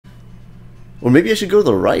Or maybe I should go to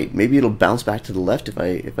the right. Maybe it'll bounce back to the left if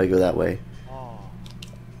I go that way.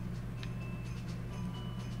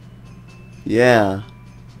 Yeah.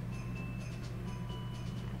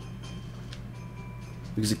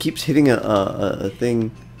 Because it keeps hitting a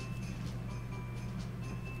thing.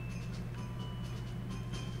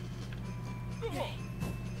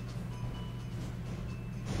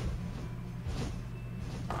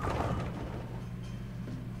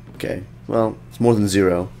 Okay, well, it's more than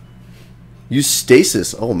 0. Use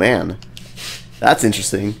stasis. Oh man, that's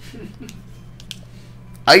interesting.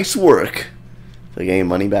 Ice work. Do I get any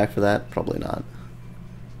money back for that? Probably not.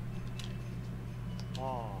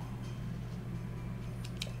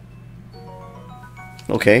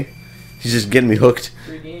 Okay, he's just getting me hooked.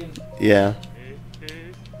 Free game. Yeah.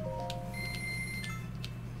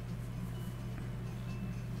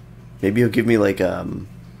 Maybe he'll give me like another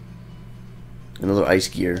ice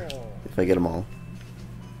gear if I get them all.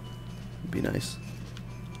 Would be nice.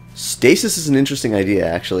 Stasis is an interesting idea,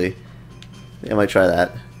 actually. I might try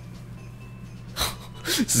that.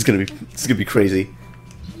 This is gonna be crazy.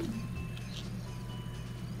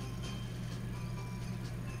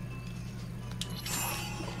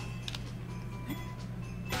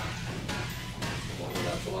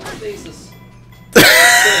 That's a lot of stasis.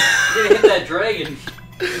 You're gonna hit that dragon.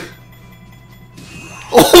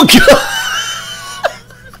 Oh god!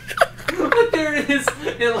 There it is.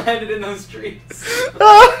 It landed in those trees.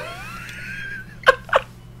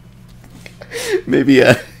 Maybe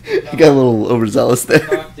I got a little overzealous there.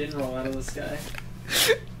 Rock didn't roll out of the sky.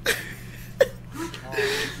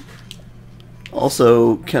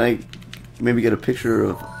 Also, can I maybe get a picture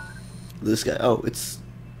of this guy? Oh, it's...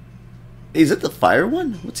 Hey, is that the fire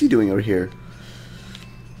one? What's he doing over here?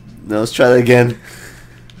 No, let's try that again.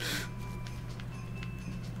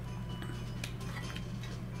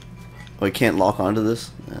 Oh, I can't lock onto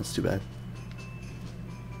this? That's too bad.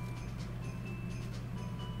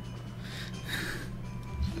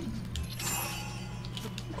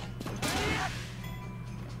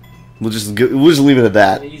 We'll just leave it at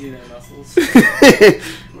that. Easy there, muscles.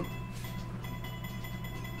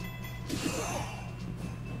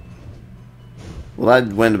 Well,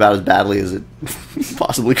 that went about as badly as it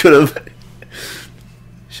possibly could have.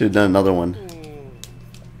 Should have done another one.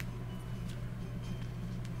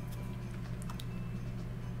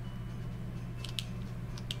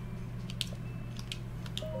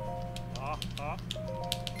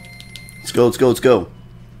 Let's go, let's go, let's go.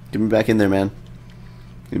 Get me back in there, man.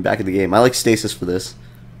 Get me back in the game. I like stasis for this.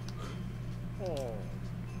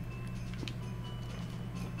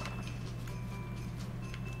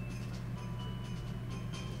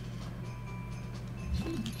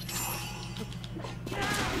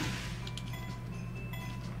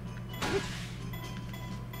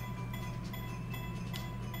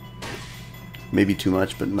 Maybe too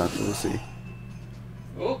much, but not. We'll see.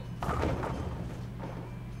 Oh.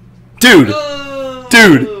 Dude! Oh.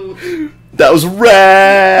 Dude! That was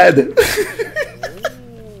rad!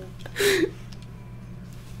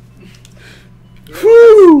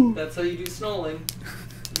 Woo! That's how you do snowing.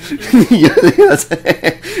 Yeah, that's,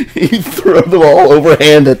 you throw them all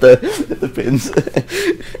overhand at the pins.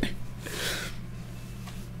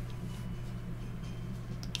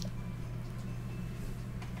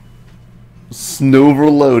 Snover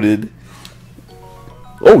loaded.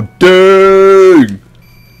 Oh dang!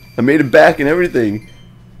 I made it back and everything.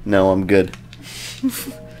 No, I'm good.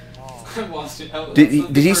 I lost it.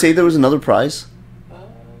 Did he say there was another prize?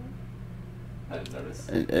 I didn't notice.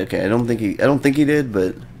 Okay, I don't think he did,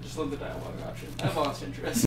 but Just look at the dialogue option. I've lost interest.